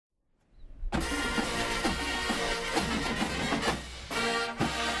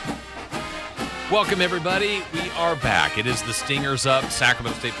Welcome, everybody. We are back. It is the Stingers Up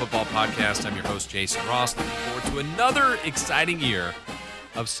Sacramento State Football Podcast. I'm your host, Jason Ross. Looking forward to another exciting year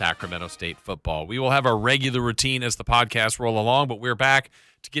of Sacramento State football. We will have our regular routine as the podcast roll along, but we're back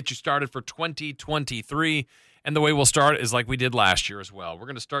to get you started for 2023. And the way we'll start is like we did last year as well. We're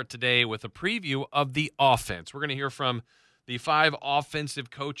going to start today with a preview of the offense. We're going to hear from the 5 offensive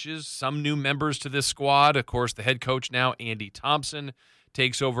coaches, some new members to this squad. Of course, the head coach now, Andy Thompson,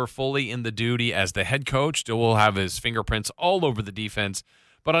 takes over fully in the duty as the head coach. Still will have his fingerprints all over the defense.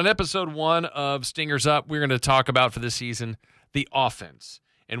 But on episode 1 of Stingers Up, we're going to talk about for this season the offense.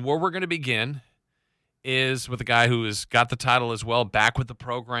 And where we're going to begin is with a guy who has got the title as well, back with the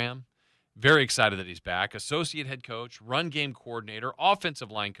program. Very excited that he's back. Associate head coach, run game coordinator, offensive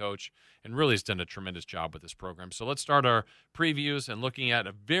line coach, and really has done a tremendous job with this program. So let's start our previews and looking at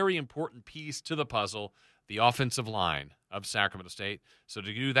a very important piece to the puzzle, the offensive line of Sacramento State. So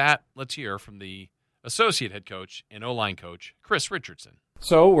to do that, let's hear from the associate head coach and O-line coach, Kris Richardson.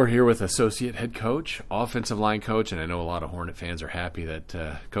 So we're here with associate head coach, offensive line coach, and I know a lot of Hornet fans are happy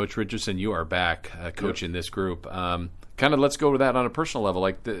that Coach Richardson, you are back coaching this group. Kind of let's go to that on a personal level.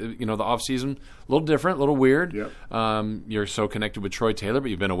 Like the offseason, a little different, a little weird. Yep. You're so connected with Troy Taylor, but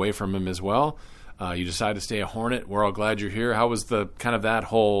you've been away from him as well. You decided to stay a Hornet. We're all glad you're here. How was the kind of that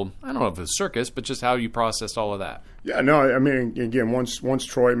whole, I don't know if it's a circus, but just how you processed all of that? Yeah, no, I mean, again, once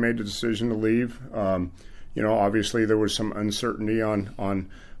Troy made the decision to leave, obviously there was some uncertainty on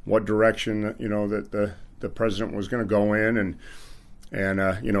what direction, that the president was going to go in. And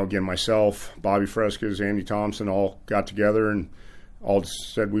again, myself, Bobby Fresques, Andy Thompson all got together and all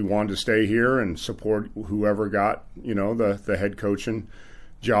said we wanted to stay here and support whoever got, the head coaching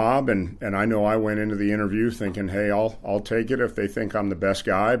job. And I know I went into the interview thinking, hey, I'll take it if they think I'm the best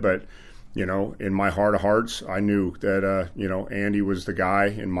guy. But, in my heart of hearts, I knew that, Andy was the guy,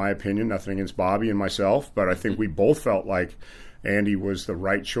 in my opinion, nothing against Bobby and myself. But I think we both felt like Andy was the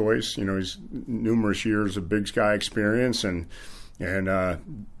right choice. He's numerous years of Big Sky experience and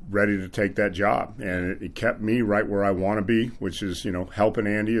ready to take that job. And it kept me right where I want to be, which is, helping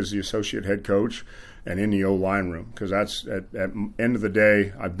Andy as the associate head coach and in the O-line room. Because that's, at end of the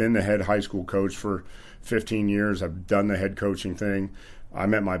day, I've been the head high school coach for 15 years. I've done the head coaching thing.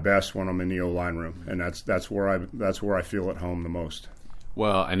 I'm at my best when I'm in the O-line room. And that's where I feel at home the most.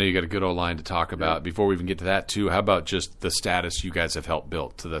 Well, I know you got a good O-line to talk about. Yeah. Before we even get to that, too, how about just the status you guys have helped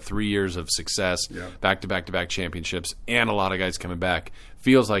build to the 3 years of success, back-to-back-to-back championships, and a lot of guys coming back?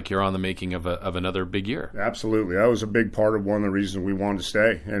 Feels like you're on the making of another big year. Absolutely. That was a big part of one of the reasons we wanted to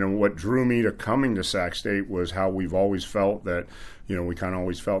stay. And what drew me to coming to Sac State was how we've always felt that, we kind of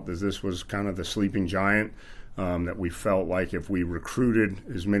always felt that this was kind of the sleeping giant. That we felt like if we recruited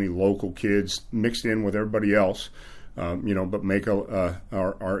as many local kids mixed in with everybody else, but make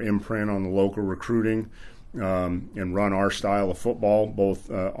our imprint on the local recruiting and run our style of football,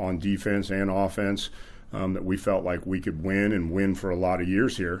 both on defense and offense, that we felt like we could win for a lot of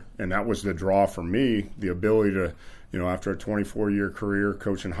years here. And that was the draw for me, the ability to, after a 24-year career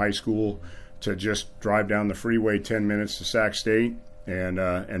coaching high school, to just drive down the freeway 10 minutes to Sac State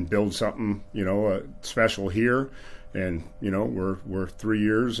and build something, special here. And, we're 3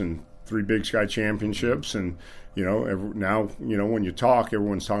 years and 3 Big Sky championships, and now when you talk,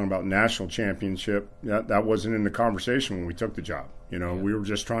 everyone's talking about national championship. That wasn't in the conversation when we took the job. We were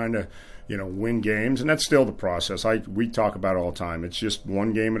just trying to win games, and that's still the process. We talk about it all the time. It's just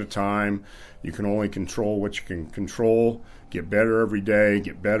one game at a time. You can only control what you can control. Get better every day,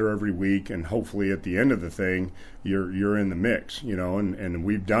 get better every week, and hopefully at the end of the thing, you're in the mix. And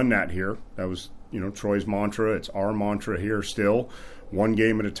we've done that here. That was Troy's mantra. It's our mantra here still. One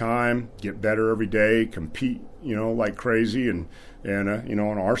game at a time, get better every day, compete, like crazy. And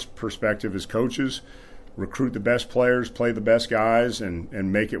on our perspective as coaches, recruit the best players, play the best guys,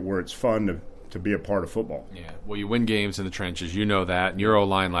 and make it where it's fun to be a part of football. Yeah, well, you win games in the trenches. You know that. And your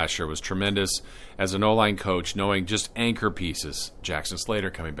O-line last year was tremendous. As an O-line coach, knowing just anchor pieces, Jackson Slater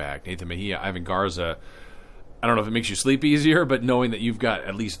coming back, Nathan Mejia, Ivan Garza, I don't know if it makes you sleep easier, but knowing that you've got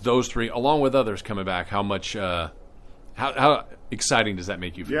at least those 3, along with others coming back, how much how exciting does that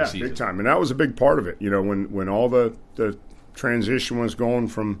make you for the season? Yeah, big time. And that was a big part of it. When all the transition was going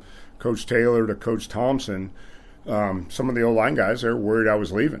from Coach Taylor to Coach Thompson, some of the O-line guys, they're worried I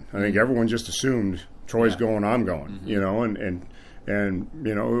was leaving. I think everyone just assumed Troy's going, I'm going. And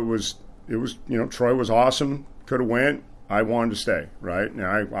it was Troy was awesome, could have went. I wanted to stay, right? And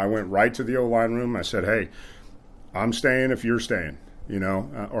I went right to the O-line room. I said, hey, I'm staying if you're staying,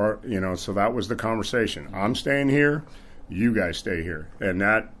 so that was the conversation. I'm staying here, you guys stay here. And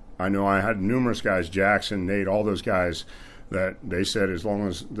that, I know I had numerous guys, Jackson, Nate, all those guys that they said as long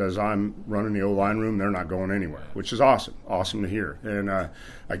as I'm running the O-line room, they're not going anywhere, which is awesome to hear. And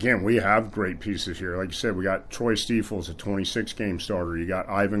again, we have great pieces here. Like you said, we got Troy Stiefels, a 26-game starter. You got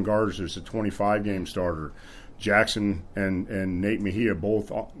Ivan Garza's a 25-game starter. Jackson and Nate Mejia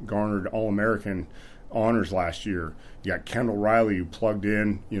both garnered All-American honors last year. You got Kendall Riley, who plugged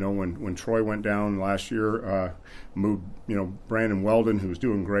in, when Troy went down last year, moved, Brandon Weldon, who was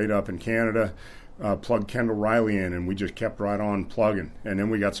doing great up in Canada, plugged Kendall Riley in, and we just kept right on plugging. And then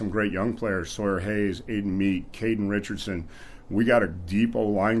we got some great young players, Sawyer Hayes, Aiden Meek, Caden Richardson. We got a deep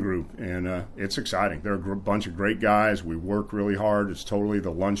O-line group, and it's exciting. They're a bunch of great guys. We work really hard. It's totally the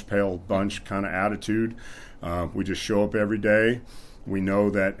lunch pail bunch kind of attitude. We just show up every day. We know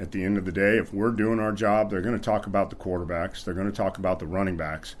that at the end of the day, if we're doing our job, they're going to talk about the quarterbacks. They're going to talk about the running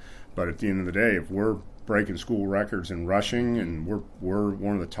backs. But at the end of the day, if we're breaking school records in rushing and we're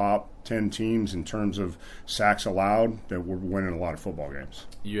one of the top 10 teams in terms of sacks allowed, that we're winning a lot of football games.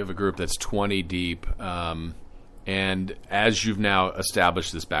 You have a group that's 20 deep. And as you've now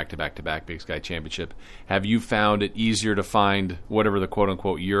established this back-to-back-to-back Big Sky Championship, have you found it easier to find whatever the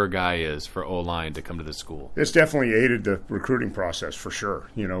quote-unquote your guy is for O-line to come to the school? It's definitely aided the recruiting process for sure.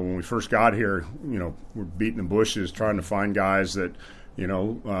 When we first got here, we're beating the bushes trying to find guys that,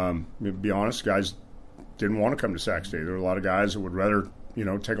 to be honest, guys didn't want to come to Sac State. There were a lot of guys that would rather,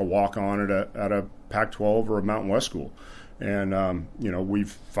 take a walk-on at a Pac-12 or a Mountain West school. And, we've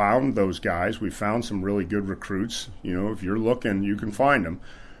found those guys. We've found some really good recruits. If you're looking, you can find them.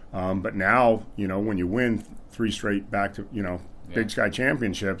 But now, when you win 3 straight Big Sky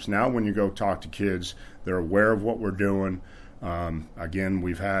Championships, now when you go talk to kids, they're aware of what we're doing. Again,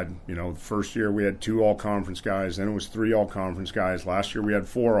 we've had, the first year we had 2 all-conference guys. Then it was 3 all-conference guys. Last year we had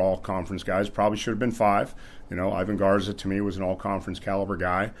 4 all-conference guys. Probably should have been 5. Ivan Garza, to me, was an all-conference caliber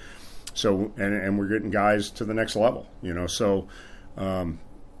guy. So, and we're getting guys to the next level, So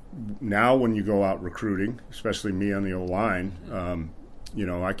now when you go out recruiting, especially me on the O-line,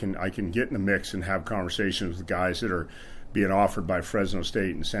 I can get in the mix and have conversations with guys that are being offered by Fresno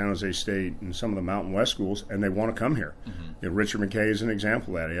State and San Jose State and some of the Mountain West schools, and they want to come here. Mm-hmm. Richard McKay is an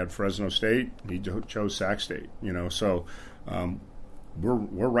example of that. He had Fresno State. He chose Sac State, So we're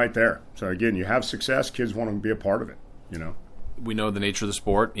right there. So, again, you have success. Kids want to be a part of it, We know the nature of the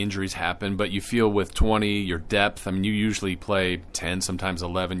sport. Injuries happen, but you feel with 20, your depth. I mean, you usually play 10, sometimes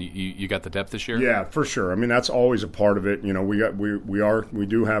 11. You got the depth this year? Yeah, for sure. I mean, that's always a part of it. We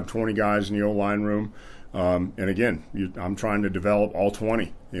do have 20 guys in the O-line room, and again, I'm trying to develop all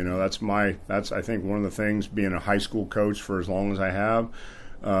 20. That's I think one of the things being a high school coach for as long as I have.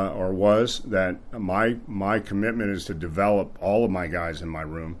 Or was that my commitment is to develop all of my guys in my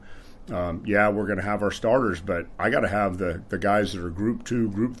room. We're going to have our starters, but I got to have the guys that are Group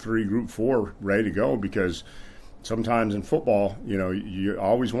 2, Group 3, Group 4 ready to go, because sometimes in football, you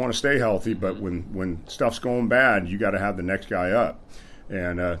always want to stay healthy, but when stuff's going bad, you got to have the next guy up.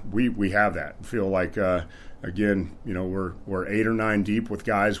 And we have that. I feel like, again, we're 8 or 9 deep with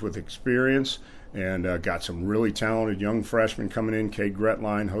guys with experience, and got some really talented young freshmen coming in, Cade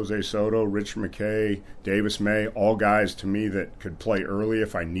Gretline, Jose Soto, Richard McKay, Davis May, all guys to me that could play early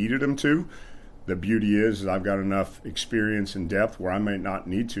if I needed them to. The beauty is I've got enough experience and depth where I might not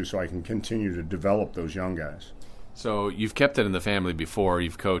need to, so I can continue to develop those young guys. So you've kept it in the family before.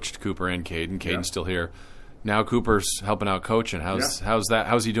 You've coached Cooper and Caden. Caden's still here. Now Cooper's helping out coaching. How's that?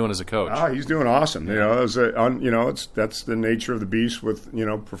 How's he doing as a coach? He's doing awesome. That's the nature of the beast with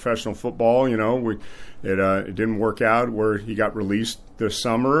professional football. It didn't work out where he got released this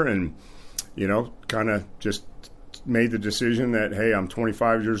summer, and kind of just made the decision that, hey, I'm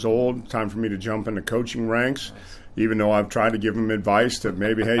 25 years old, time for me to jump into coaching ranks. Nice. Even though I've tried to give him advice to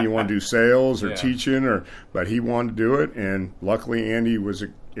maybe, hey, you want to do sales or teaching, but he wanted to do it, and luckily Andy was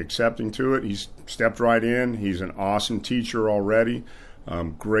accepting to it. He's stepped right in. He's an awesome teacher already.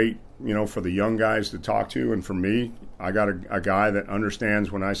 Great, for the young guys to talk to, and for me, I got a guy that understands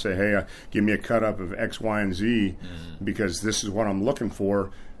when I say, hey, give me a cut up of X, Y, and Z, because this is what I'm looking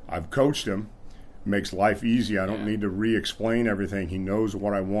for. I've coached him. Makes life easy. I don't need to re-explain everything. He knows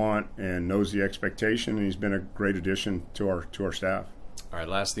what I want and knows the expectation, and he's been a great addition to our staff. All right,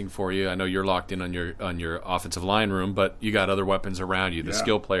 last thing for you. I know you're locked in on your offensive line room, but you got other weapons around you, the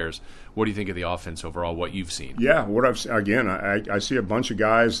skill players. What do you think of the offense overall, what you've seen? Yeah, I see a bunch of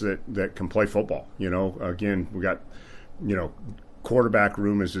guys that can play football. Again, we got, quarterback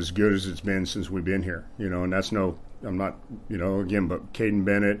room is as good as it's been since we've been here. And that's but Caden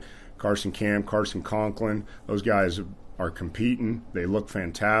Bennett, Carson Camp, Carson Conklin, those guys are competing. They look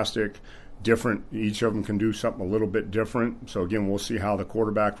fantastic. different. Each of them can do something a little bit different. So, again, we'll see how the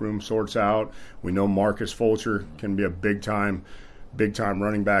quarterback room sorts out. We know Marcus Fulcher can be a big-time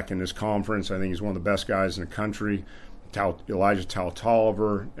running back in this conference. I think he's one of the best guys in the country. Elijah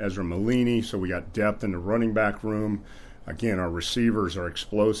Tolliver, Ezra Malini. So we got depth in the running back room. Again, our receivers are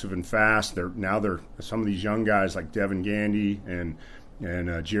explosive and fast. They're some of these young guys like Devin Gandy and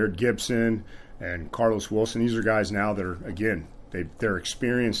Jared Gibson and Carlos Wilson. These are guys now that are, again, they're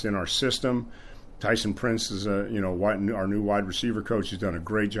experienced in our system. Tyson Prince is our new wide receiver coach. He's done a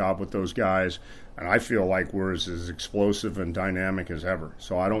great job with those guys, and I feel like we're as explosive and dynamic as ever.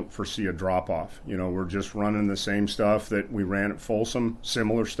 So I don't foresee a drop-off. We're just running the same stuff that we ran at Folsom,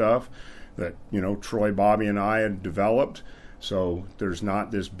 similar stuff that, Troy, Bobby, and I had developed. So there's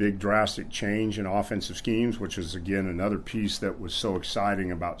not this big drastic change in offensive schemes, which is, again, another piece that was so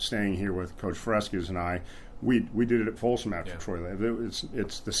exciting about staying here with Coach Fresques and I. We did it at Folsom after Troy left.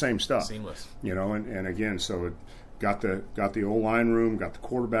 It's the same stuff. Seamless. And again, so it got the O-line room, got the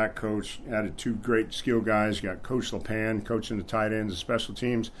quarterback coach, added 2 great skill guys, got Coach LaPan coaching the tight ends and special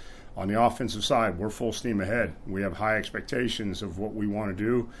teams. On the offensive side, we're full steam ahead. We have high expectations of what we want to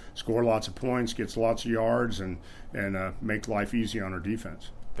do, score lots of points, get lots of yards, and make life easy on our defense.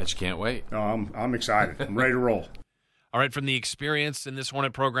 Bet you can't wait. I'm excited. I'm ready to roll. All right, from the experience in this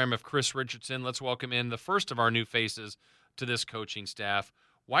Hornet program of Kris Richardson, let's welcome in the first of our new faces to this coaching staff,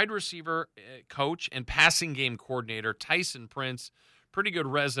 wide receiver coach and passing game coordinator Tyson Prince. Pretty good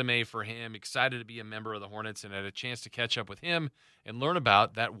resume for him. Excited to be a member of the Hornets and had a chance to catch up with him and learn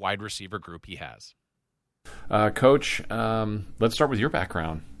about that wide receiver group he has. Coach, let's start with your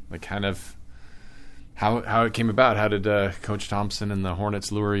background, like kind of how it came about. How did Coach Thompson and the Hornets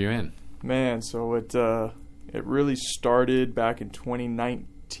lure you in? Man, so it really started back in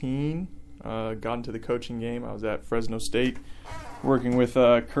 2019. Got into the coaching game. I was at Fresno State working with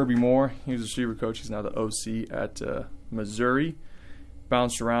Kirby Moore. He was a receiver coach. He's now the OC at Missouri.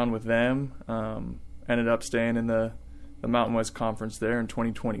 Bounced around with them. Ended up staying in the Mountain West Conference there in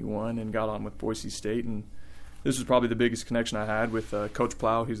 2021 and got on with Boise State. And this was probably the biggest connection I had with Coach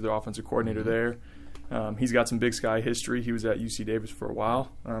Plow. He's the offensive coordinator there. He's got some Big Sky history. He was at UC Davis for a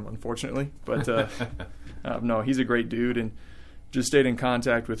while, unfortunately. But, no, he's a great dude and just stayed in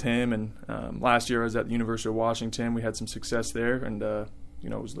contact with him. And last year I was at the University of Washington. We had some success there and,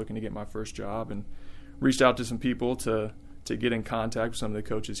 was looking to get my first job and reached out to some people to get in contact with some of the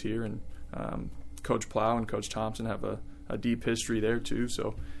coaches here. And Coach Plow and Coach Thompson have a deep history there too.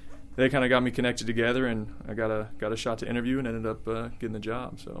 So they kind of got me connected together, and I got a shot to interview and ended up getting the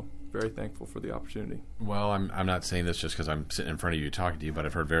job. So very thankful for the opportunity. Well, I'm not saying this just because I'm sitting in front of you talking to you, but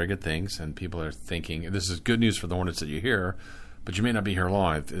I've heard very good things, and people are thinking this is good news for the Hornets that you're here, but you may not be here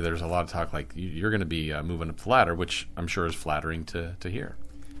long. There's a lot of talk like you're going to be moving up the ladder, which I'm sure is flattering to hear.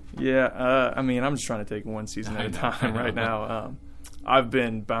 Yeah, I'm just trying to take one season at a time right now. I've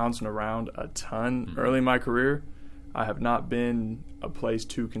been bouncing around a ton early in my career. I have not been a place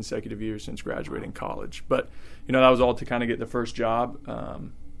 2 consecutive years since graduating college. But, that was all to kind of get the first job.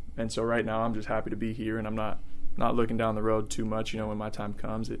 And so right now I'm just happy to be here, and I'm not looking down the road too much. When my time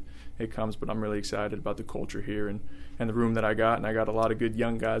comes, it comes. But I'm really excited about the culture here and the room that I got. And I got a lot of good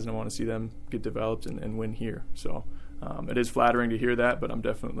young guys, and I want to see them get developed and win here. So it is flattering to hear that, but I'm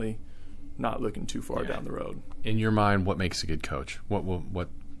definitely not looking too far down the road. In your mind, what makes a good coach?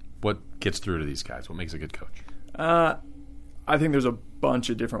 What gets through to these guys? What makes a good coach? I think there's a bunch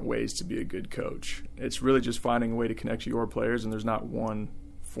of different ways to be a good coach. It's really just finding a way to connect to your players, and there's not one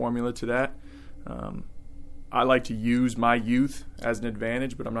formula to that. I like to use my youth as an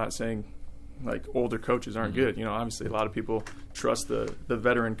advantage, but I'm not saying like older coaches aren't good. Obviously a lot of people trust the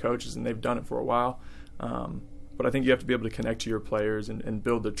veteran coaches, and they've done it for a while. But I think you have to be able to connect to your players and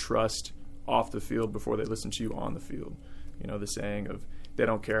build the trust off the field before they listen to you on the field. The saying of they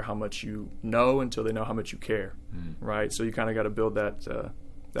don't care how much you know until they know how much you care, right? So you kind of got to build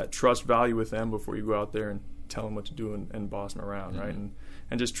that trust value with them before you go out there and tell them what to do and boss them around, right?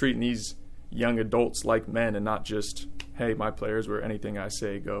 And just treating these young adults like men and not just, hey, my players where anything I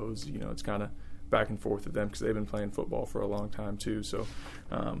say goes. It's kind of back and forth with them because they've been playing football for a long time too. So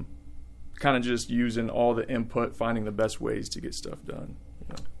kind of just using all the input, finding the best ways to get stuff done.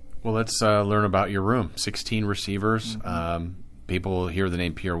 Well, let's learn about your room. 16 receivers. People hear the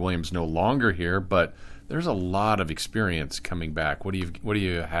name Pierre Williams no longer here, but there's a lot of experience coming back. What do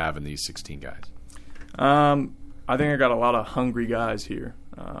you have in these 16 guys? I think I got a lot of hungry guys here.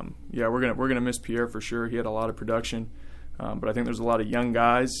 We're gonna miss Pierre for sure. He had a lot of production, but I think there's a lot of young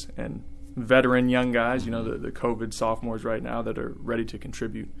guys and veteran young guys. The COVID sophomores right now that are ready to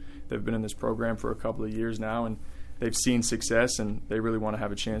contribute. They've been in this program for a couple of years now, and they've seen success, and they really want to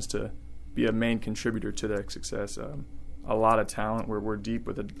have a chance to be a main contributor to their success. A lot of talent. We're deep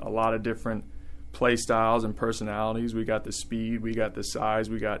with a lot of different play styles and personalities. We got the speed, we got the size,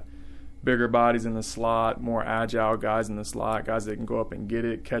 we got bigger bodies in the slot, more agile guys in the slot, guys that can go up and get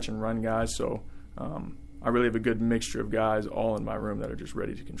it, catch and run guys. So I really have a good mixture of guys all in my room that are just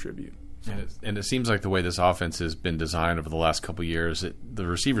ready to contribute. And it seems like the way this offense has been designed over the last couple of years, the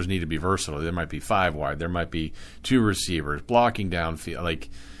receivers need to be versatile. There might be 5 wide. There might be 2 receivers, blocking downfield. Like,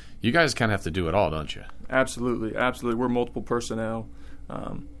 you guys kind of have to do it all, don't you? Absolutely. We're multiple personnel.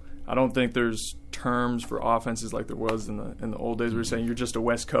 I don't think there's terms for offenses like there was in the old days. We were saying you're just a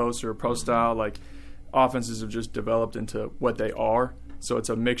West Coast or a pro style. Like, offenses have just developed into what they are. So it's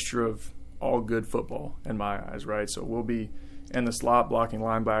a mixture of all good football in my eyes, right? So we'll be in the slot blocking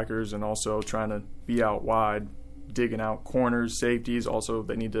linebackers and also trying to be out wide, digging out corners, safeties. Also,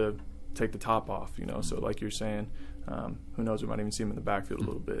 they need to take the top off, So like you're saying, who knows, we might even see them in the backfield a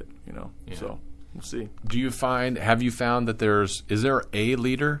little bit, Yeah. So we'll see. Have you found that is there a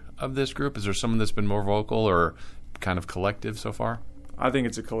leader of this group? Is there someone that's been more vocal or kind of collective so far? I think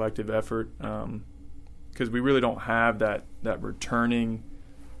it's a collective effort because we really don't have that returning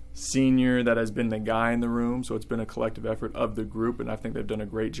senior that has been the guy in the room. So it's been a collective effort of the group, and I think they've done a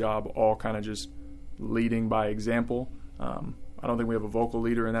great job all kind of just leading by example. I don't think we have a vocal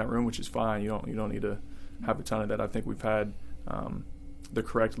leader in that room, which is fine. You don't need to have a ton of that. I think we've had the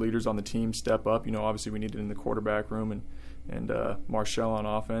correct leaders on the team step up. Obviously we need it in the quarterback room and Marshall on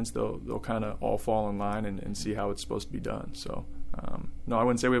offense. They'll kind of all fall in line and see how it's supposed to be done. So no, I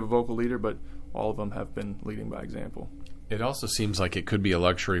wouldn't say we have a vocal leader, but all of them have been leading by example. It also seems like it could be a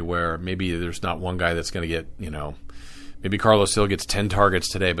luxury where maybe there's not one guy that's going to get, maybe Carlos Hill gets 10 targets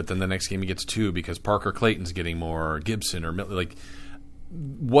today, but then the next game he gets 2 because Parker Clayton's getting more, or Gibson, or like,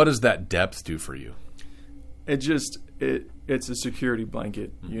 what does that depth do for you? It's a security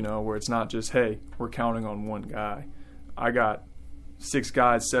blanket, where it's not just, hey, we're counting on one guy. I got 6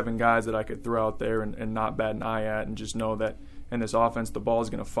 guys, 7 guys that I could throw out there and not bat an eye at, and just know that in this offense the ball is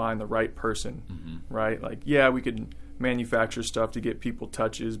going to find the right person, right? Like, yeah, we could manufacture stuff to get people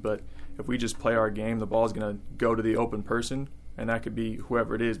touches, but if we just play our game, the ball is going to go to the open person, and that could be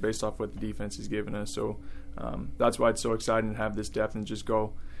whoever it is based off what the defense is giving us. So that's why it's so exciting to have this depth and just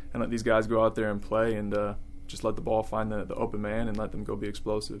go and let these guys go out there and play and just let the ball find the open man and let them go be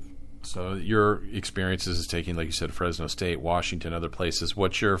explosive. So your experiences is taking, like you said, Fresno State, Washington, other places.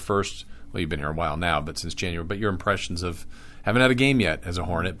 What's your first, well, you've been here a while now, but since January, but your impressions of, haven't had a game yet as a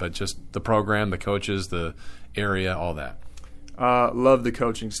Hornet, but just the program, the coaches, the area, all that? Love the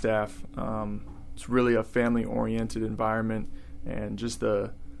coaching staff. It's really a family-oriented environment, and just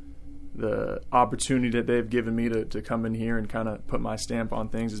the opportunity that they've given me to come in here and kind of put my stamp on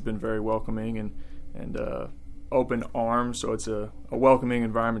things has been very welcoming and open arms. So it's a welcoming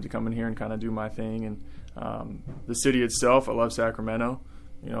environment to come in here and kind of do my thing. And the city itself, I love Sacramento.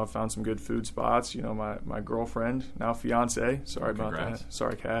 I found some good food spots. My girlfriend, now fiance, sorry about that.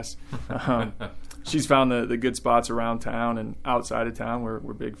 Sorry, Cass. She's found the good spots around town and outside of town.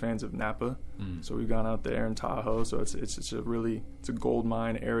 We're big fans of Napa, so we've gone out there in Tahoe. So it's a gold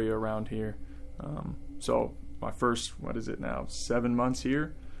mine area around here. So my first, 7 months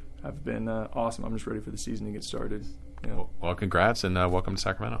here, have been awesome. I'm just ready for the season to get started. Well, congrats and welcome to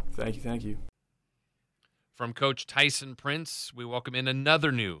Sacramento. Thank you. From Coach Tyson Prince, we welcome in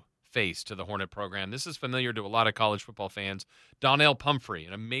another new face to the Hornet program. This is familiar to a lot of college football fans. Donnele Pumphrey,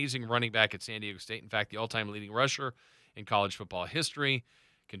 an amazing running back at San Diego State. In fact, the all-time leading rusher in college football history.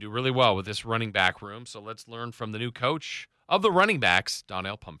 Can do really well with this running back room. So let's learn from the new coach of the running backs,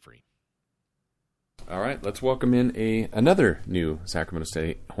 Donnele Pumphrey. All right, let's welcome in another new Sacramento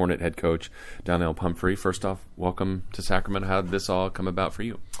State Hornet head coach, Donnele Pumphrey. First off, welcome to Sacramento. How did this all come about for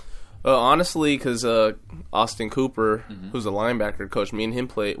you? Honestly, because Austin Cooper, who's a linebacker coach, me and him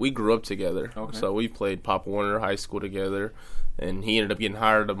we grew up together. Okay. So we played Pop Warner High School together, and he ended up getting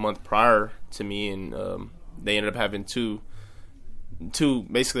hired a month prior to me, and they ended up having two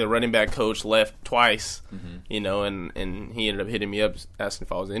basically a running back coach left twice, and he ended up hitting me up asking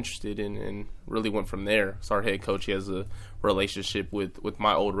if I was interested, and really went from there. So our head coach, he has a relationship with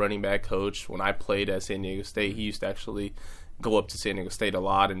my old running back coach. When I played at San Diego State, he used to actually go up to San Diego State a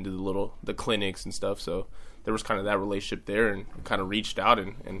lot and do the clinics and stuff. So there was kind of that relationship there, and kind of reached out,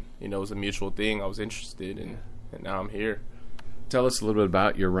 and it was a mutual thing. I was interested, and now I'm here. Tell us a little bit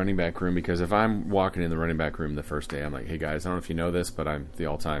about your running back room, because if I'm walking in the running back room the first day, I'm like, hey guys, I don't know if you know this, but I'm the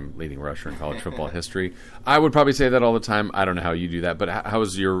all-time leading rusher in college football history. I would probably say that all the time. I don't know how you do that, but how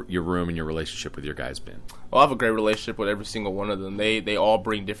has your room and your relationship with your guys been? Well, I have a great relationship with every single one of them. They all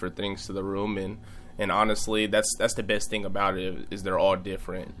bring different things to the room, and And honestly, that's the best thing about it is they're all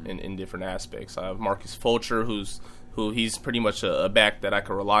different in different aspects. I have Marcus Fulcher, he's pretty much a back that I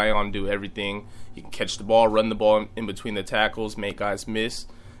can rely on, do everything. He can catch the ball, run the ball in between the tackles, make guys miss.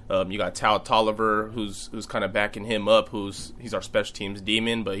 You got Tal Tolliver, who's kind of backing him up. He's our special teams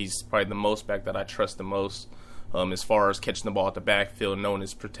demon, but he's probably the most back that I trust the most as far as catching the ball at the backfield, knowing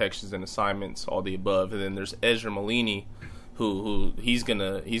his protections and assignments, all the above. And then there's Ezra Malini, who he's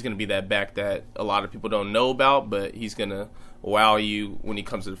gonna be that back that a lot of people don't know about, but he's gonna wow you when he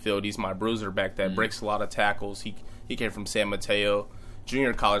comes to the field. He's my bruiser back that breaks a lot of tackles. He came from San Mateo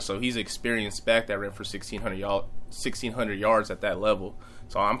Junior College, so he's an experienced back that ran for 1,600 yards at that level.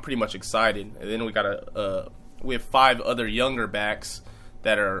 So I'm pretty much excited. And then we have 5 other younger backs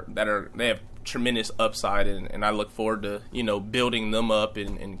that they have tremendous upside, and I look forward to building them up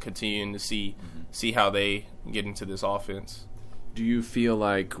and continuing to see how they get into this offense. Do you feel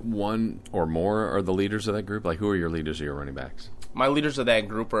like one or more are the leaders of that group? Like, who are your leaders of your running backs? My leaders of that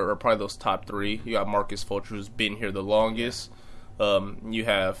group are probably those top 3. You got Marcus Fulcher, who's been here the longest. You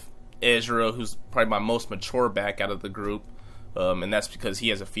have Ezra, who's probably my most mature back out of the group. And that's because he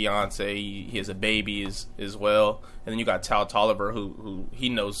has a fiance, he has a baby as well. And then you got Tal Tolliver, who he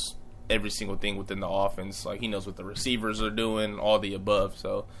knows every single thing within the offense. Like, he knows what the receivers are doing, all the above.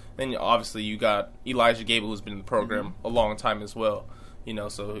 So then obviously you got Elijah Gable, who's been in the program a long time as well.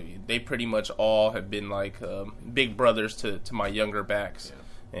 So they pretty much all have been like big brothers to my younger backs,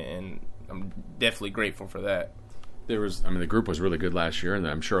 and I'm definitely grateful for that. The group was really good last year, and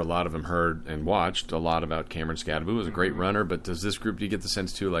I'm sure a lot of them heard and watched a lot about Cameron Scadaboo. Was a great runner, but does this group, do you get the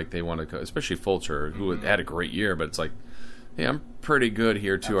sense too, like they want to, especially Fulcher, who had a great year, but it's like, hey, I'm pretty good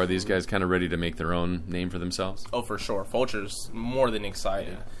here too. Absolutely. Are these guys kind of ready to make their own name for themselves? Oh, for sure. Fulcher's more than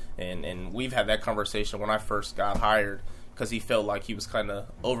excited, and we've had that conversation when I first got hired, because he felt like he was kind of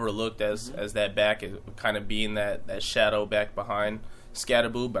overlooked as that back, kind of being that shadow back behind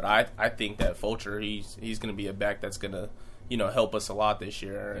Scadaboo. But I think that Fulcher, he's going to be a back that's going to help us a lot this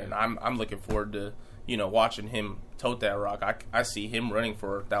year, and I'm looking forward to watching him tote that rock. I see him running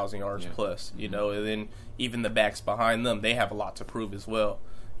for 1,000 yards plus, and then even the backs behind them, they have a lot to prove as well,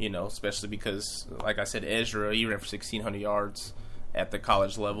 especially because, like I said, Ezra, he ran for 1,600 yards at the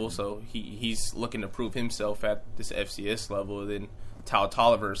college level, so he's looking to prove himself at this FCS level. Then Tal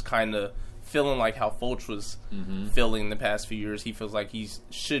Tolliver's kind of feeling like how Fulcher was feeling the past few years. He feels like he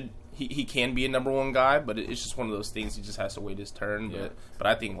can be a number 1 guy, but it's just one of those things. He just has to wait his turn. Yeah. But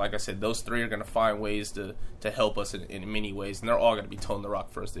I think, like I said, those 3 are going to find ways to help us in many ways, and they're all going to be toting the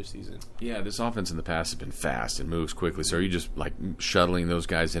rock for us this season. Yeah, this offense in the past has been fast and moves quickly. So are you just like shuttling those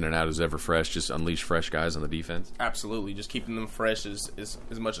guys in and out as ever fresh, just unleash fresh guys on the defense? Absolutely, just keeping them fresh as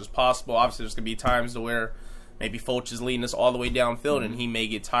much as possible. Obviously, there's going to be times to where maybe Fulcher's leading us all the way downfield, and he may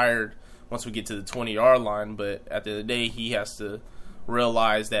get tired once we get to the 20-yard line. But at the end of the day, he has to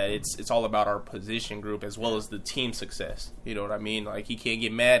realize that it's all about our position group as well as the team success. You know what I mean? Like, he can't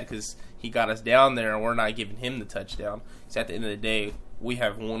get mad because he got us down there and we're not giving him the touchdown. So at the end of the day, we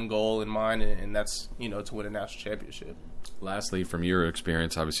have one goal in mind, and that's to win a national championship. Lastly, from your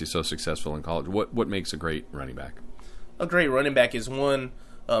experience, obviously so successful in college, what makes a great running back? A great running back is one,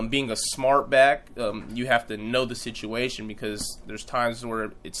 being a smart back. You have to know the situation, because there's times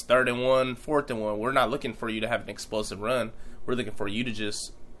where it's 3rd and 1, 4th and 1. We're not looking for you to have an explosive run. We're looking for you to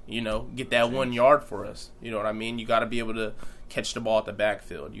just, get that 1 yard for us. You know what I mean? You got to be able to catch the ball at the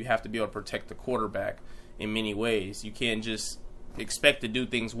backfield. You have to be able to protect the quarterback in many ways. You can't just expect to do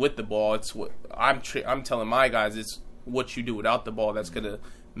things with the ball. It's what I'm telling my guys, it's what you do without the ball that's going to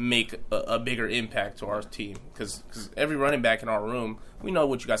make a bigger impact to our team. Because every running back in our room, we know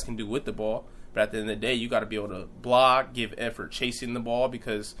what you guys can do with the ball. But at the end of the day, you got to be able to block, give effort chasing the ball,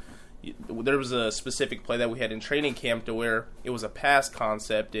 because there was a specific play that we had in training camp to where it was a pass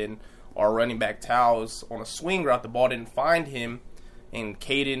concept, and our running back Tal was on a swing route. The ball didn't find him, and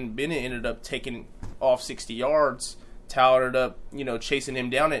Caden Bennett ended up taking off 60 yards. Tal ended up, chasing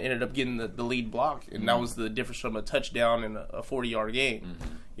him down and ended up getting the lead block, and that was the difference from a touchdown and a 40-yard gain.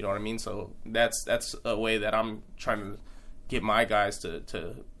 You know what I mean? So that's a way that I'm trying to get my guys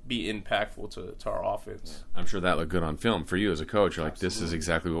to be impactful to our offense. I'm sure that looked good on film for you as a coach. You're like, this is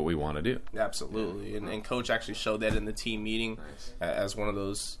exactly what we want to do. Absolutely. And Coach actually showed that in the team meeting as one of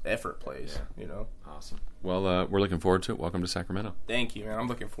those effort plays. Awesome. Well, we're looking forward to it. Welcome to Sacramento. Thank you, man. I'm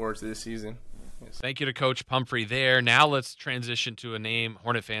looking forward to this season. Yes. Thank you to Coach Pumphrey there. Now let's transition to a name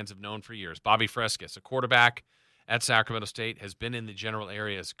Hornet fans have known for years. Bobby Fresques, a quarterback at Sacramento State, has been in the general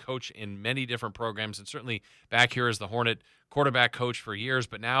area as coach in many different programs, and certainly back here as the Hornet quarterback coach for years,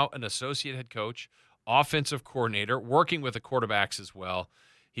 but now an associate head coach, offensive coordinator, working with the quarterbacks as well.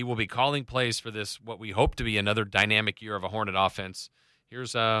 He will be calling plays for this, what we hope to be another dynamic year of a Hornet offense.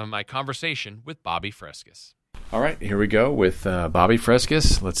 Here's my conversation with Bobby Fresques. All right, here we go with Bobby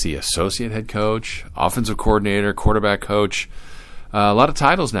Fresques. Let's see, associate head coach, offensive coordinator, quarterback coach. A lot of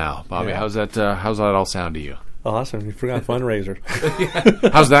titles now, Bobby. Yeah. How's that all sound to you? Awesome. You forgot fundraiser.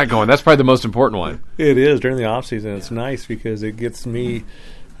 How's that going? That's probably the most important one. It is during the off season. It's nice because it gets me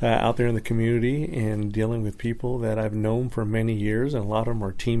out there in the community and dealing with people that I've known for many years, and a lot of them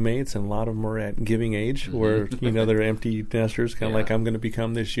are teammates, and a lot of them are at giving age, where they're empty nesters, kind of like I'm going to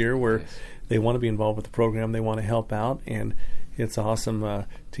become this year, where they want to be involved with the program, they want to help out, and it's awesome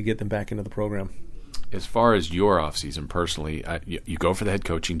to get them back into the program. As far as your offseason personally, you go for the head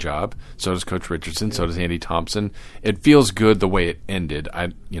coaching job. So does Coach Richardson. So does Andy Thompson. It feels good the way it ended.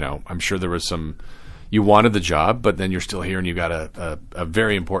 I'm sure there was some. You wanted the job, but then you're still here and you got a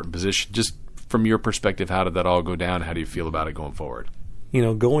very important position. Just from your perspective, how did that all go down? How do you feel about it going forward?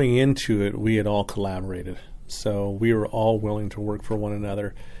 Going into it, we had all collaborated. So we were all willing to work for one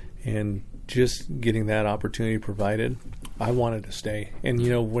another, and just getting that opportunity provided, I wanted to stay. And,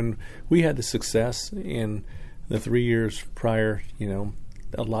 when we had the success in the 3 years prior,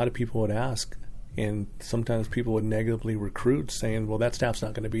 a lot of people would ask, and sometimes people would negatively recruit saying, well, that staff's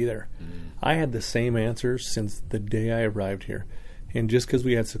not going to be there. I had the same answers since the day I arrived here. And just because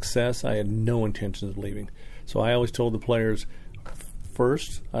we had success, I had no intentions of leaving. So I always told the players,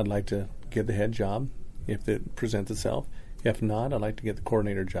 first, I'd like to get the head job if it presents itself. If not, I'd like to get the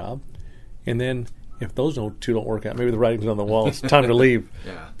coordinator job. And then if those two don't work out, maybe the writing's on the wall, it's time to leave.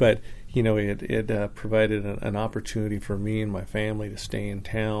 Yeah. But, it provided an opportunity for me and my family to stay in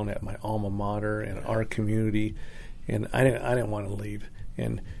town at my alma mater and our community. And I didn't want to leave.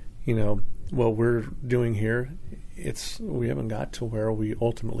 And, what we're doing here, we haven't got to where we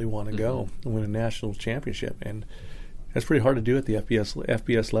ultimately want to go and win a national championship. And that's pretty hard to do at the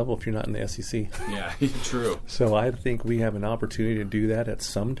FBS level if you're not in the SEC. Yeah, true. So I think we have an opportunity to do that at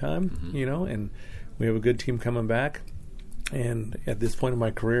some time, and we have a good team coming back. And at this point in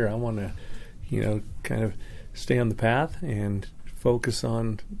my career, I want to, kind of stay on the path and focus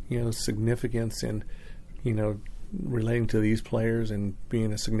on, significance and, relating to these players and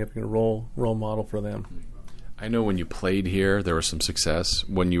being a significant role model for them. I know when you played here, there was some success.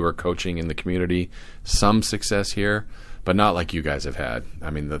 When you were coaching in the community, some success here, but not like you guys have had. I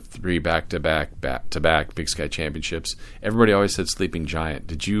mean, the 3 back-to-back Big Sky championships, everybody always said sleeping giant.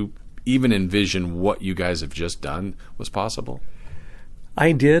 Did you even envision what you guys have just done was possible?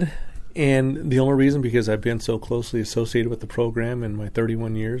 I did, and the only reason, because I've been so closely associated with the program in my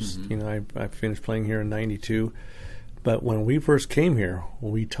 31 years. I finished playing here in 92. But when we first came here,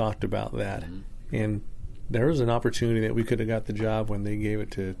 we talked about that. And there was an opportunity that we could have got the job when they gave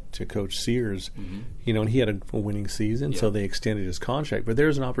it to Coach Sears, and he had a winning season, so they extended his contract. But there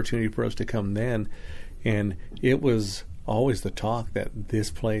was an opportunity for us to come then, and it was always the talk that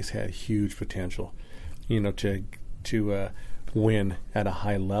this place had huge potential, to win at a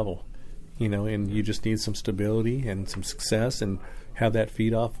high level, and you just need some stability and some success and have that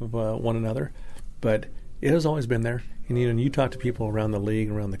feed off of one another. But it has always been there. And you talk to people around the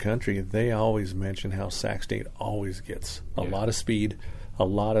league, around the country, they always mention how Sac State always gets a lot of speed, a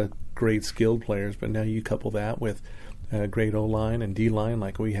lot of great skilled players. But now you couple that with great O-line and D-line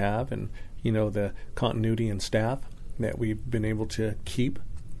like we have, and, the continuity and staff that we've been able to keep,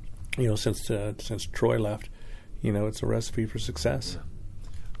 since Troy left. It's a recipe for success.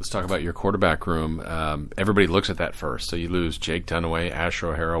 Let's talk about your quarterback room. Everybody looks at that first. So you lose Jake Donnele,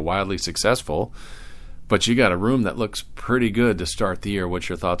 Asher O'Hara, wildly successful. But you got a room that looks pretty good to start the year. What's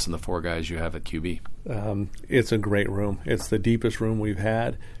your thoughts on the 4 guys you have at QB? It's a great room. It's the deepest room we've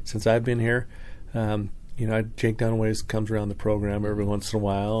had since I've been here. Jake Donnele comes around the program every once in a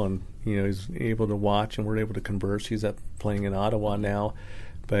while, and he's able to watch, and we're able to converse. He's playing in Ottawa now,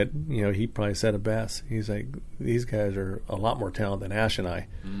 but he probably said it best. He's like, these guys are a lot more talented than Ash and I,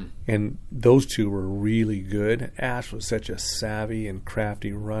 and those two were really good. Ash was such a savvy and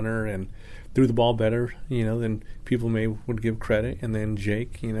crafty runner, and threw the ball better, than people would give credit. And then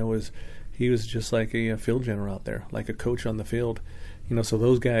Jake, he was just like a field general out there, like a coach on the field. So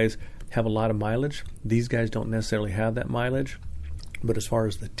those guys have a lot of mileage. These guys don't necessarily have that mileage, but as far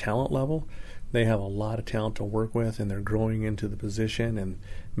as the talent level, they have a lot of talent to work with, and they're growing into the position and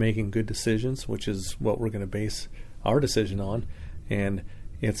making good decisions, which is what we're going to base our decision on. And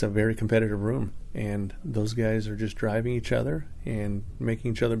it's a very competitive room, and those guys are just driving each other and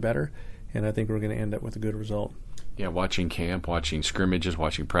making each other better. And I think we're going to end up with a good result. Yeah, watching camp, watching scrimmages,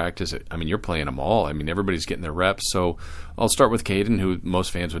 watching practice. I mean, you're playing them all. I mean, everybody's getting their reps. So I'll start with Caden, who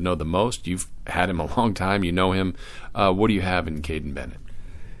most fans would know the most. You've had him a long time. You know him. What do you have in Caden Bennett?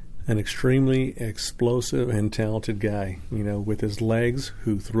 an extremely explosive and talented guy, with his legs,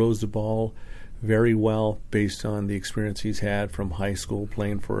 who throws the ball very well based on the experience he's had from high school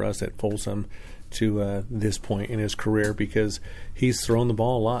playing for us at Folsom to this point in his career, because he's thrown the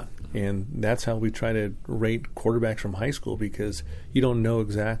ball a lot. And that's how we try to rate quarterbacks from high school, because you don't know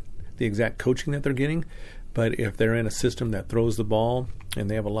the exact coaching that they're getting. But if they're in a system that throws the ball and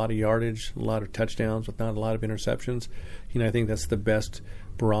they have a lot of yardage, a lot of touchdowns with not a lot of interceptions, I think that's the best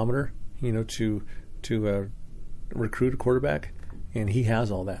barometer, to recruit a quarterback. And he has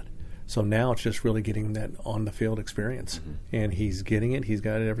all that. So now it's just really getting that on-the-field experience. And he's getting it. He's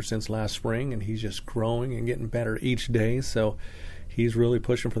got it ever since last spring, and he's just growing and getting better each day. So he's really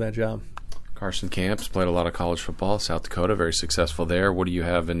pushing for that job. Carson Camps played a lot of college football, South Dakota, very successful there. What do you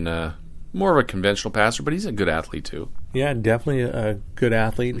have in more of a conventional passer, but he's a good athlete too? Yeah, definitely a good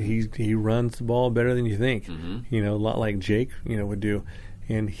athlete. He runs the ball better than you think. A lot like Jake, would do.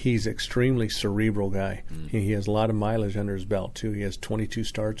 And he's extremely cerebral guy. He has a lot of mileage under his belt too. He has 22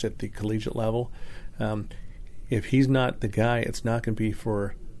 starts at the collegiate level. If he's not the guy, it's not going to be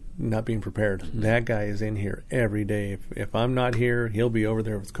for not being prepared. That guy is in here every day. If I'm not here, he'll be over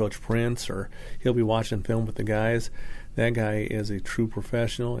there with Coach Prince, or he'll be watching film with the guys. That guy is a true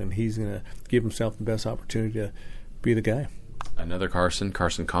professional, and he's going to give himself the best opportunity to be the guy. Another Carson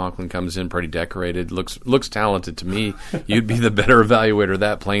Conklin comes in pretty decorated, looks talented to me. You'd be the better evaluator of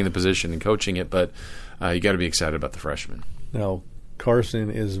that, playing the position and coaching it, but you got to be excited about the freshman. No, Carson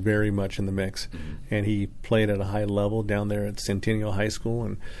is very much in the mix, and he played at a high level down there at Centennial High School.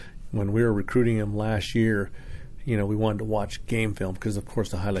 And when we were recruiting him last year, we wanted to watch game film because, of course,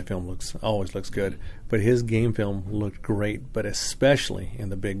 the highlight film always looks good. But his game film looked great, but especially in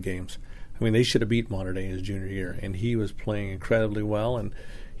the big games. I mean, they should have beat Mater Dei his junior year, and he was playing incredibly well. And,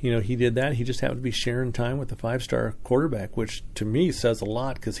 he did that. He just happened to be sharing time with the 5-star quarterback, which to me says a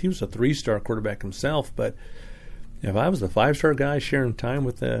lot, because he was a 3-star quarterback himself. But if I was the 5-star guy sharing time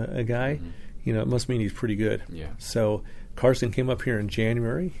with a guy, it must mean he's pretty good. Yeah. So Carson came up here in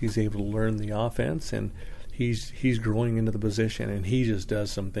January. He's able to learn the offense, and he's growing into the position, and he just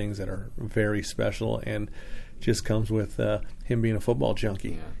does some things that are very special, and just comes with him being a football junkie.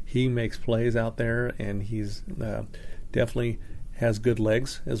 Yeah. He makes plays out there, and he's definitely has good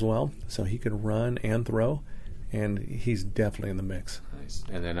legs as well, so he can run and throw, and he's definitely in the mix. Nice.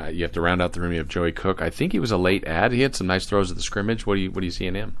 And then you have to round out the room. You have Joey Cook. I think he was a late add. He had some nice throws at the scrimmage. What do you see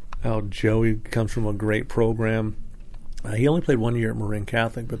in him? Oh, Joey comes from a great program. He only played 1 year at Marin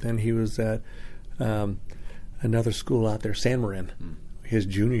Catholic, but then he was at another school out there, San Marin, his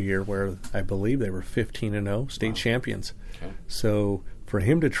junior year, where I believe they were 15-0 state champions. Okay. So for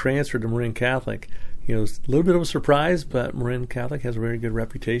him to transfer to Marin Catholic, it's a little bit of a surprise, but Marin Catholic has a very good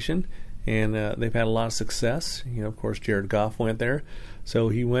reputation, and they've had a lot of success. Of course, Jared Goff went there. So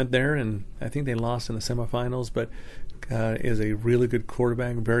he went there, and I think they lost in the semifinals, but is a really good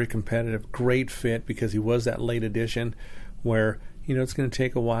quarterback, very competitive, great fit, because he was that late addition where, it's going to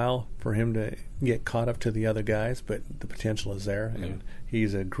take a while for him to get caught up to the other guys, but the potential is there, and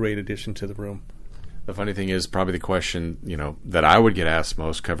he's a great addition to the room. The funny thing is, probably the question, that I would get asked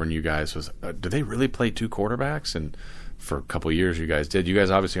most covering you guys was, do they really play 2 quarterbacks? And for a couple of years you guys did. You guys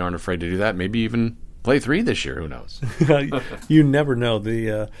obviously aren't afraid to do that. Maybe even play 3 this year. Who knows? You never know.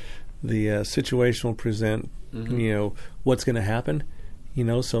 The situation will present, what's going to happen.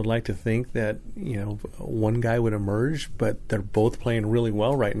 So I'd like to think that, one guy would emerge, but they're both playing really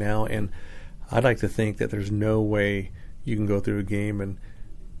well right now. And I'd like to think that there's no way you can go through a game and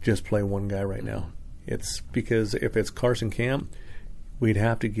just play one guy right now. It's because if it's Carson Camp, we'd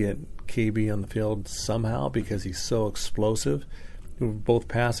have to get KB on the field somehow, because he's so explosive, both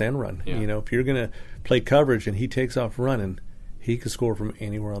pass and run. Yeah. If you're going to play coverage and he takes off running, he could score from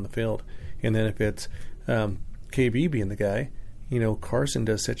anywhere on the field. And then if it's KB being the guy, Carson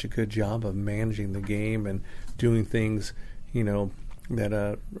does such a good job of managing the game and doing things,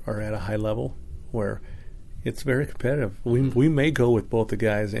 that are at a high level where it's very competitive. We may go with both the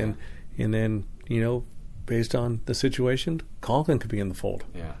guys, and then, based on the situation, Conklin could be in the fold.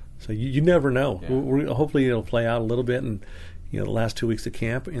 Yeah. So you never know. Yeah. Hopefully it'll play out a little bit in, the last 2 weeks of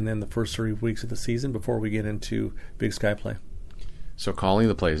camp, and then the first 3 weeks of the season before we get into Big Sky play. So calling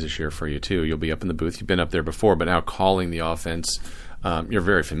the plays this year for you, too. You'll be up in the booth. You've been up there before, but now calling the offense, you're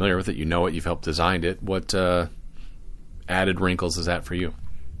very familiar with it. You know it. You've helped design it. What added wrinkles is that for you?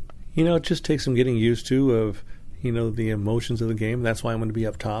 It just takes some getting used to of, the emotions of the game. That's why I'm going to be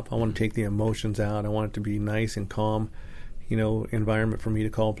up top. I want to take the emotions out. I want it to be nice and calm, environment for me to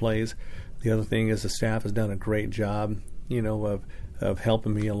call plays. The other thing is the staff has done a great job, of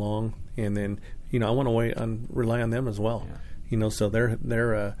helping me along. And then, I want to rely on them as well. Yeah. So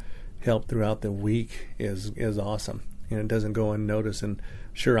they're help throughout the week is awesome, and it doesn't go unnoticed. And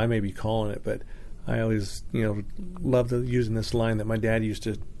sure, I may be calling it, but I always, love using this line that my dad used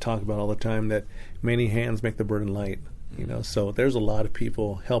to talk about all the time, that many hands make the burden light. So there's a lot of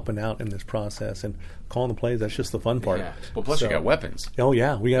people helping out in this process, and calling the plays, that's just the fun part. Yeah. Well, plus you got weapons. Oh,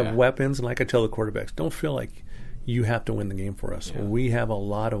 yeah. We have weapons, and like I tell the quarterbacks, don't feel like you have to win the game for us. Yeah. We have a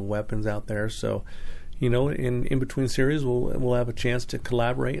lot of weapons out there. So, in between series, we'll have a chance to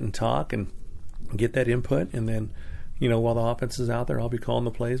collaborate and talk and get that input, and then, while the offense is out there, I'll be calling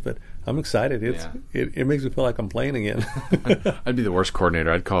the plays. But I'm excited. It makes me feel like I'm playing again. I'd be the worst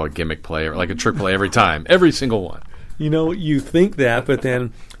coordinator. I'd call a gimmick play or like a trick play every time, every single one. You think that, but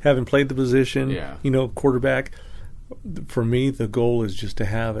then having played the position, quarterback, for me, the goal is just to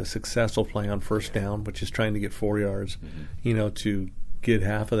have a successful play on first down, which is trying to get 4 yards, to get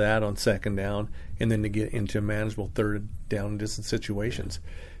half of that on second down, and then to get into manageable third down distance situations.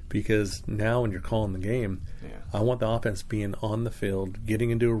 Because now when you're calling the game, I want the offense being on the field, getting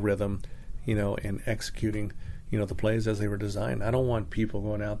into a rhythm, and executing, the plays as they were designed. I don't want people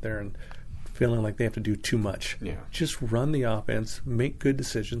going out there and feeling like they have to do too much. Yeah. Just run the offense, make good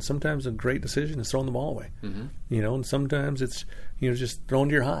decisions. Sometimes a great decision is throwing the ball away. And sometimes it's just throwing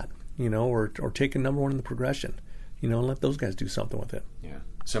to your hot, or taking number one in the progression, and let those guys do something with it. Yeah.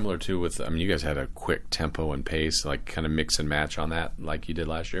 Similar to you guys had a quick tempo and pace, like kind of mix and match on that, like you did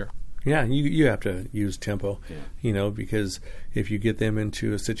last year. Yeah, you have to use tempo, because if you get them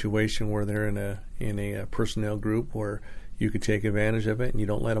into a situation where they're in a personnel group where you could take advantage of it and you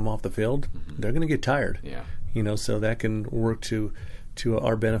don't let them off the field, they're going to get tired. Yeah. So that can work to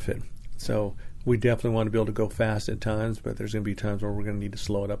our benefit. So we definitely want to be able to go fast at times, but there's going to be times where we're going to need to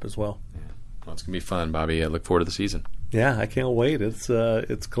slow it up as well. Yeah. Well, it's going to be fun, Bobby. I look forward to the season. Yeah, I can't wait. It's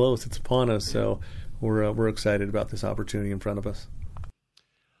close. It's upon us. So we're excited about this opportunity in front of us.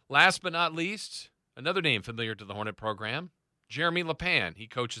 Last but not least, another name familiar to the Hornet program, Jeremy LaPan. He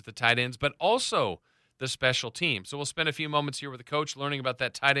coaches the tight ends, but also the special team. So we'll spend a few moments here with the coach learning about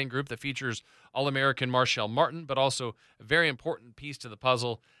that tight end group that features All-American Marshall Martin, but also a very important piece to the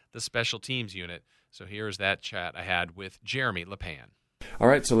puzzle, the special teams unit. So here's that chat I had with Jeremy LaPan. All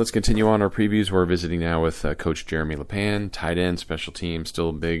right, so let's continue on our previews. We're visiting now with Coach Jeremy LaPan, tight end, special team,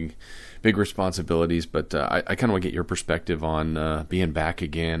 still big responsibilities, but I kind of want to get your perspective on being back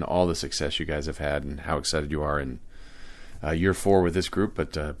again, all the success you guys have had, and how excited you are in year 4 with this group,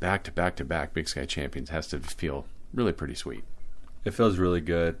 but back-to-back Big Sky champions has to feel really pretty sweet. It feels really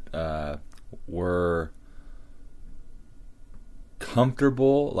good. We're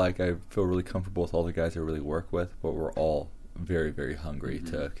comfortable. I feel really comfortable with all the guys I really work with, but we're all very, very hungry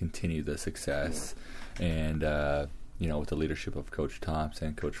to continue the success. And, with the leadership of Coach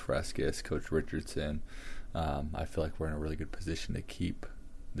Thompson, Coach Fresques, Coach Richardson, I feel like we're in a really good position to keep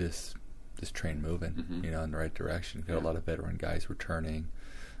this train moving, in the right direction. We've got a lot of veteran guys returning,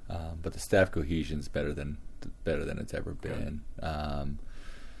 but the staff cohesion is better than it's ever been.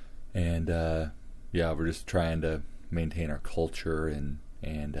 We're just trying to maintain our culture and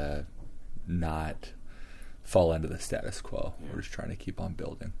not fall into the status quo. Yeah. We're just trying to keep on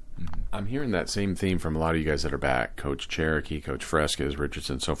building. I'm hearing that same theme from a lot of you guys that are back, Coach Cherokee, Coach Fresques,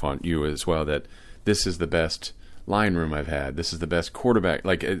 Richardson, so far, you as well, that this is the best line room I've had. This is the best quarterback.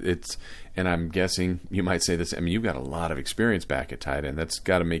 And I'm guessing you might say this. You've got a lot of experience back at tight end. That's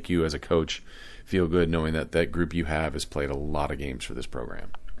got to make you as a coach feel good knowing that group you have has played a lot of games for this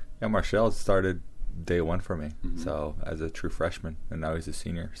program. Yeah, Marshall started day one for me. So as a true freshman, and now he's a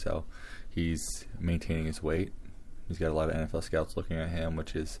senior. So he's maintaining his weight. He's got a lot of NFL scouts looking at him,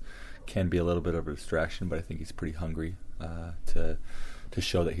 which can be a little bit of a distraction, but I think he's pretty hungry to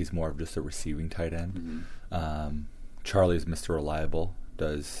show that he's more of just a receiving tight end. Charlie's Mr. Reliable,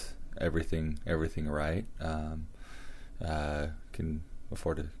 does everything right. Can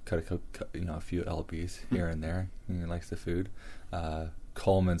afford to cut a few LBs here and there. He likes the food.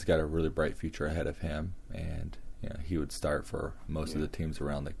 Coleman's got a really bright future ahead of him, and he would start for most of the teams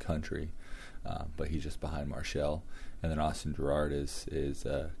around the country, but he's just behind Marshall. And then Austin Gerard is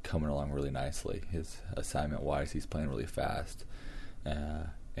coming along really nicely. His assignment-wise, he's playing really fast,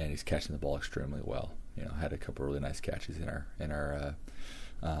 and he's catching the ball extremely well. Had a couple really nice catches in our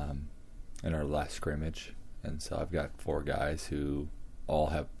last scrimmage, and so I've got 4 guys who all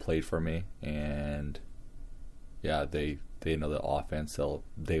have played for me, and they know the offense.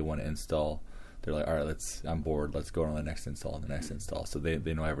 They want to install. They're like, all right, I'm bored. Let's go on the next install and the next install. So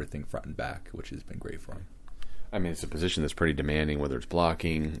they know everything front and back, which has been great for them. It's a position that's pretty demanding, whether it's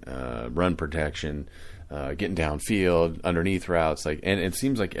blocking, run protection, getting downfield, underneath routes. And it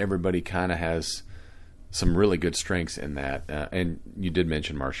seems like everybody kind of has some really good strengths in that. And you did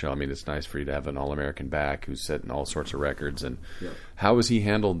mention Marshall. I mean, it's nice for you to have an All-American back who's setting all sorts of records. And how has he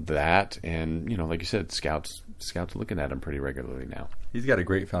handled that? And, like you said, scouts looking at him pretty regularly now. He's got a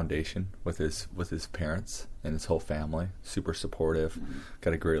great foundation with his parents and his whole family. Super supportive.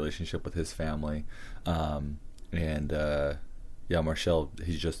 Got a great relationship with his family. Marshall,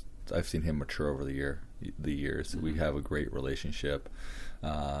 I've seen him mature over the years. We have a great relationship.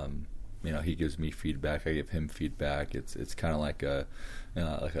 He gives me feedback. I give him feedback. It's kind of like a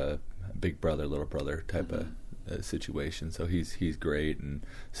big brother, little brother type of situation. So he's great, and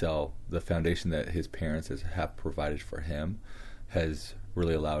so the foundation that his parents have provided for him has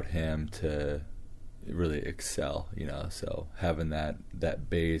really allowed him to really excel. So having that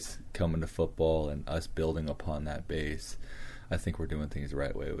base coming to football and us building upon that base, I think we're doing things the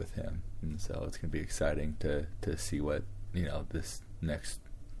right way with him, and so it's going to be exciting to see what this next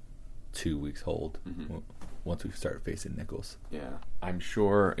 2 weeks hold once we start facing nickels. Yeah, I'm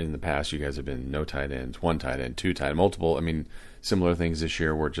sure in the past you guys have been no tight ends, one tight end, two tight end, multiple. I mean, similar things this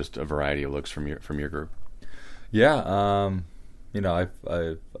year were just a variety of looks from your group. Yeah,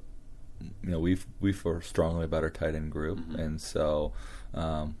 we feel strongly about our tight end group, and so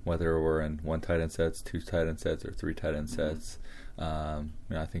whether we're in one tight end sets, two tight end sets, or three tight end sets, I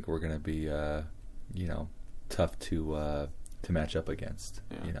think we're going to be tough to match up against,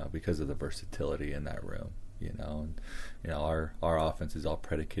 because of the versatility in that room, and our offense is all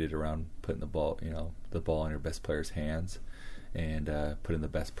predicated around putting the ball in your best players' hands, and putting the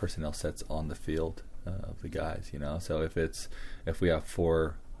best personnel sets on the field of the guys, So if we have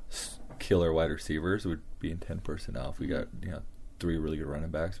 4 killer wide receivers, we'd be in 10 personnel. If we got 3 really good running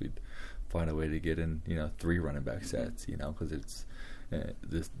backs, we'd find a way to get in 3 running back sets, because it's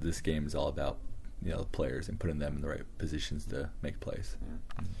this game is all about the players and putting them in the right positions to make plays.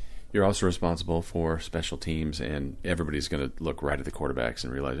 You're also responsible for special teams, and everybody's going to look right at the quarterbacks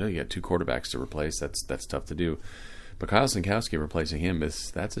and realize, you got 2 quarterbacks to replace. That's tough to do. But Kyle Sinkowski replacing him,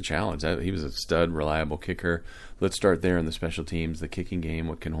 that's a challenge. He was a stud, reliable kicker. Let's start there in the special teams, the kicking game.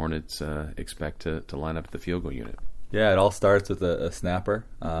 What can Hornets expect to line up at the field goal unit? Yeah, it all starts with a snapper,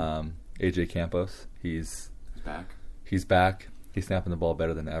 AJ Campos. He's back. He's back. He's snapping the ball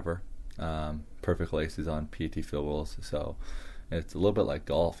better than ever. Perfect laces on PAT field goals. So it's a little bit like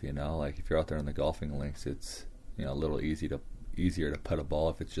golf, Like if you're out there on the golfing links, it's a little easier to putt a ball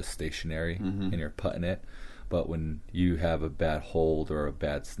if it's just stationary and you're putting it. But when you have a bad hold or a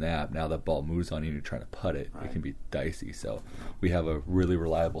bad snap, now that ball moves on you and you're trying to putt it, It can be dicey. So we have a really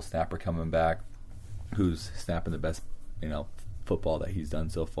reliable snapper coming back who's snapping the best, football that he's done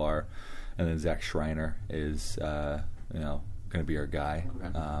so far. And then Zach Schreiner is, going to be our guy.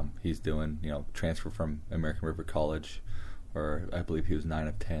 Okay. He's doing, transfer from American River College, or I believe he was 9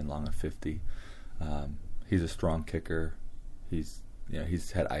 of 10, long of 50. He's a strong kicker. He's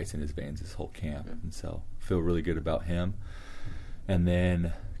had ice in his veins this whole camp, and so feel really good about him. And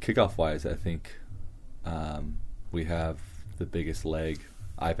then kickoff-wise, I think we have the biggest leg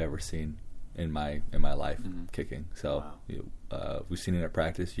I've ever seen in my life kicking. So we've seen it at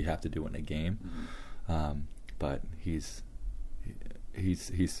practice. You have to do it in a game, but he's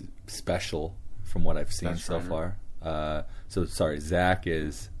special from what I've seen so far. Zach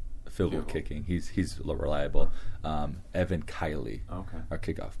is field goal kicking. He's reliable. Evan Kiley, our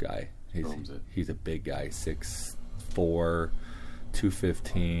kickoff guy. He's a big guy, 6'4",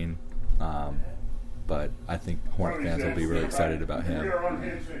 215. But I think Hornet fans will be really excited about him.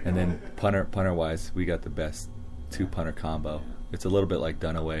 And then punter wise, we got the best 2 punter combo. It's a little bit like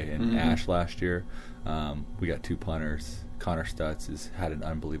Donnele and Ash last year. We got 2 punters. Connor Stutz has had an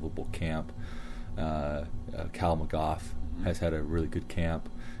unbelievable camp. Cal McGough has had a really good camp.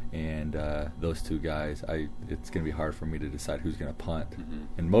 And those 2 guys, it's going to be hard for me to decide who's going to punt.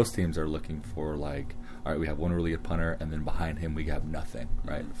 And most teams are looking for, all right, we have 1 really good punter, and then behind him we have nothing,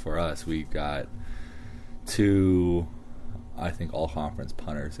 right? For us, we've got 2, I think, all-conference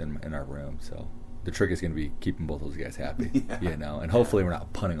punters in our room. So the trick is going to be keeping both those guys happy, and hopefully we're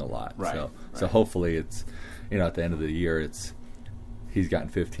not punting a lot. Right. So hopefully it's, at the end of the year, it's he's gotten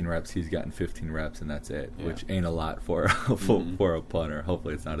 15 reps, he's gotten 15 reps, and that's it, which ain't a lot for a punter.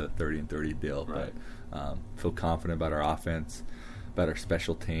 Hopefully it's not a 30-30 deal, but feel confident about our offense, about our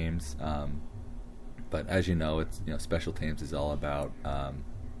special teams. But as you know, it's special teams is all about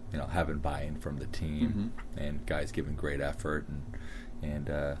having buy-in from the team and guys giving great effort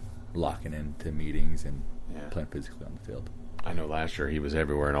and locking into meetings and playing physically on the field. I know last year he was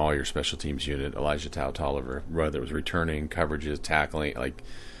everywhere in all your special teams unit. Elijah Tolliver, whether it was returning, coverages, tackling.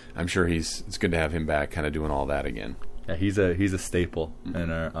 I'm sure it's good to have him back, kind of doing all that again. Yeah, he's a staple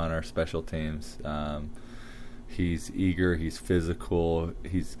on our special teams. He's eager, he's physical,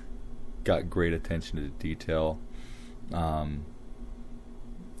 he's got great attention to detail.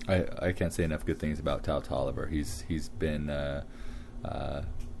 I can't say enough good things about Tout Tolliver. He's been a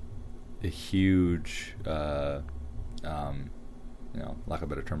huge, lack of a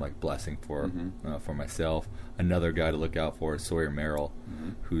better term, like blessing for myself. Another guy to look out for is Sawyer Merrill,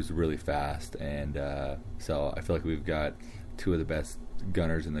 who's really fast, and so I feel like we've got two of the best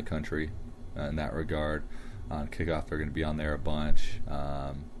gunners in the country in that regard. On kickoff, they're going to be on there a bunch,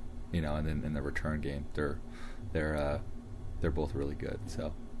 and then in the return game, they're both really good.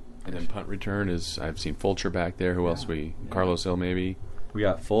 So. And then punt return is, I've seen Fulcher back there. Who else? Carlos Hill maybe. We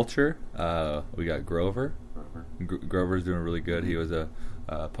got Fulcher. We got Grover. Grover's doing really good. He was a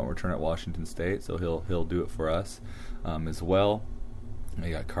punt return at Washington State, so he'll do it for us as well.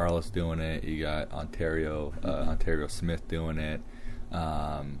 You got Carlos doing it. You got Ontario Smith doing it.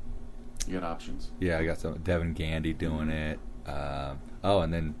 You got options. Yeah, I got some Devin Gandy doing it. And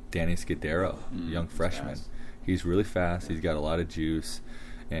then Danny Scudero, young freshman. Fast. He's really fast. He's got a lot of juice.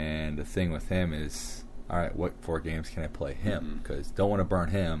 And the thing with him is, all right, what 4 games can I play him? Because don't want to burn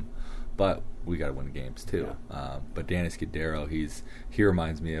him, but we got to win games too. Yeah. But Danny Scudero, he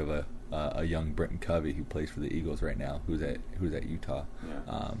reminds me of a young Brenton Covey who plays for the Eagles right now, who's at Utah.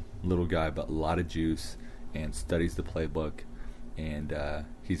 Yeah. Little guy, but a lot of juice, and studies the playbook, and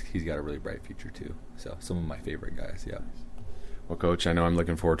he's got a really bright future too. So some of my favorite guys, yeah. Well, Coach, I know I'm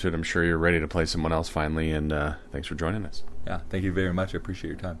looking forward to it. I'm sure you're ready to play someone else finally, and thanks for joining us. Yeah, thank you very much. I appreciate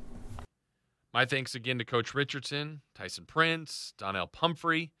your time. My thanks again to Coach Richardson, Tyson Prince, Donnele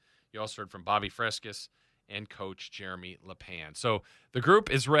Pumphrey. You also heard from Bobby Fresques and Coach Jeremy LaPan. So the group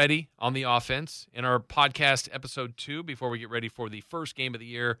is ready on the offense. In our podcast episode 2, before we get ready for the first game of the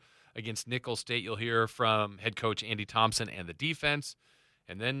year against Nicholls State, you'll hear from head coach Andy Thompson and the defense.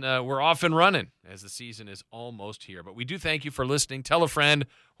 And then we're off and running as the season is almost here. But we do thank you for listening. Tell a friend,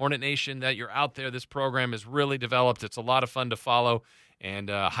 Hornet Nation, that you're out there. This program is really developed. It's a lot of fun to follow and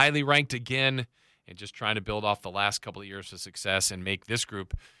highly ranked again, and just trying to build off the last couple of years of success and make this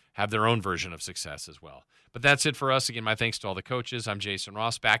group have their own version of success as well. But that's it for us. Again, my thanks to all the coaches. I'm Jason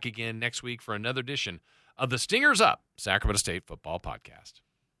Ross, back again next week for another edition of the Stingers Up Sacramento State Football Podcast.